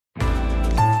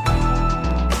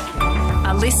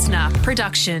listener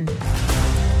production.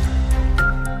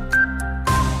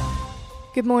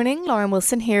 Good morning, Lauren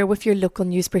Wilson here with your local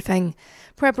news briefing.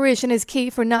 Preparation is key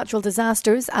for natural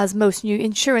disasters, as most new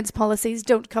insurance policies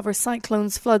don't cover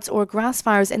cyclones, floods or grass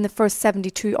fires in the first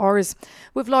 72 hours.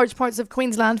 With large parts of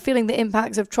Queensland feeling the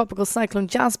impacts of Tropical Cyclone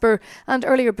Jasper and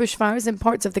earlier bushfires in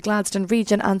parts of the Gladstone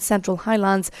region and Central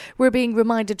Highlands, we're being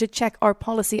reminded to check our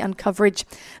policy and coverage.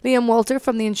 Liam Walter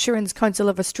from the Insurance Council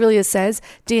of Australia says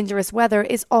dangerous weather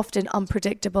is often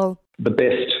unpredictable. The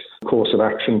best course of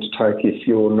action to take if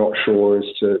you're not sure is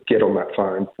to get on that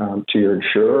phone to your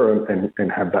insurer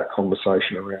and have that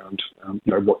conversation around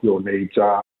what your needs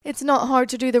are. It's not hard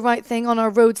to do the right thing on our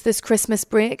roads this Christmas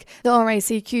break. The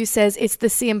RACQ says it's the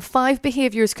same 5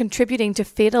 behaviours contributing to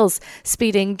fatals: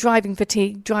 speeding, driving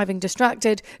fatigue, driving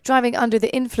distracted, driving under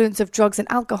the influence of drugs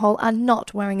and alcohol, and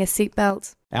not wearing a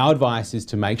seatbelt. Our advice is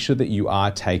to make sure that you are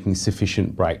taking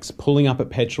sufficient breaks, pulling up at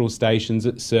petrol stations,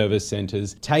 at service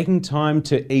centres, taking time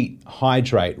to eat,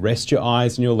 hydrate, rest your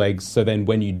eyes and your legs, so then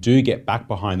when you do get back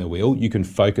behind the wheel, you can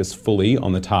focus fully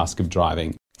on the task of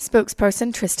driving.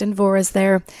 Spokesperson Tristan Vora's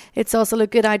there. It's also a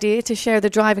good idea to share the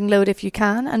driving load if you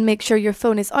can, and make sure your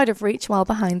phone is out of reach while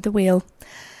behind the wheel.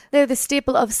 They're the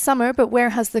staple of summer, but where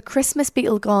has the Christmas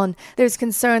beetle gone? There's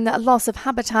concern that a loss of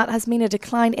habitat has meant a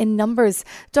decline in numbers.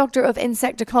 Doctor of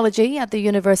Insect Ecology at the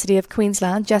University of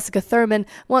Queensland, Jessica Thurman,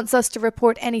 wants us to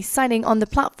report any sighting on the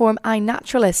platform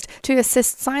iNaturalist to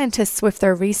assist scientists with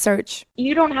their research.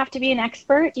 You don't have to be an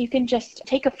expert. You can just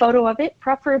take a photo of it,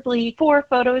 preferably 4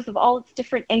 photos of all its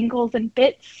different angles and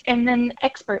bits, and then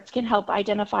experts can help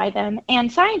identify them.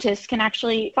 And scientists can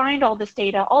actually find all this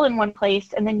data all in one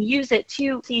place and then use it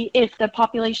to see if the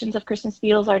populations of Christmas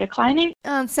beetles are declining.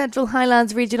 And Central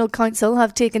Highlands Regional Council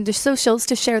have taken to socials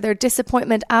to share their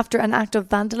disappointment after an act of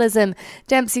vandalism.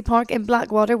 Dempsey Park in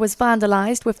Blackwater was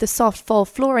vandalised, with the soft fall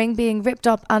flooring being ripped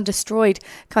up and destroyed.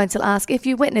 Council ask if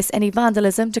you witness any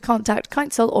vandalism to contact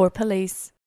council or police.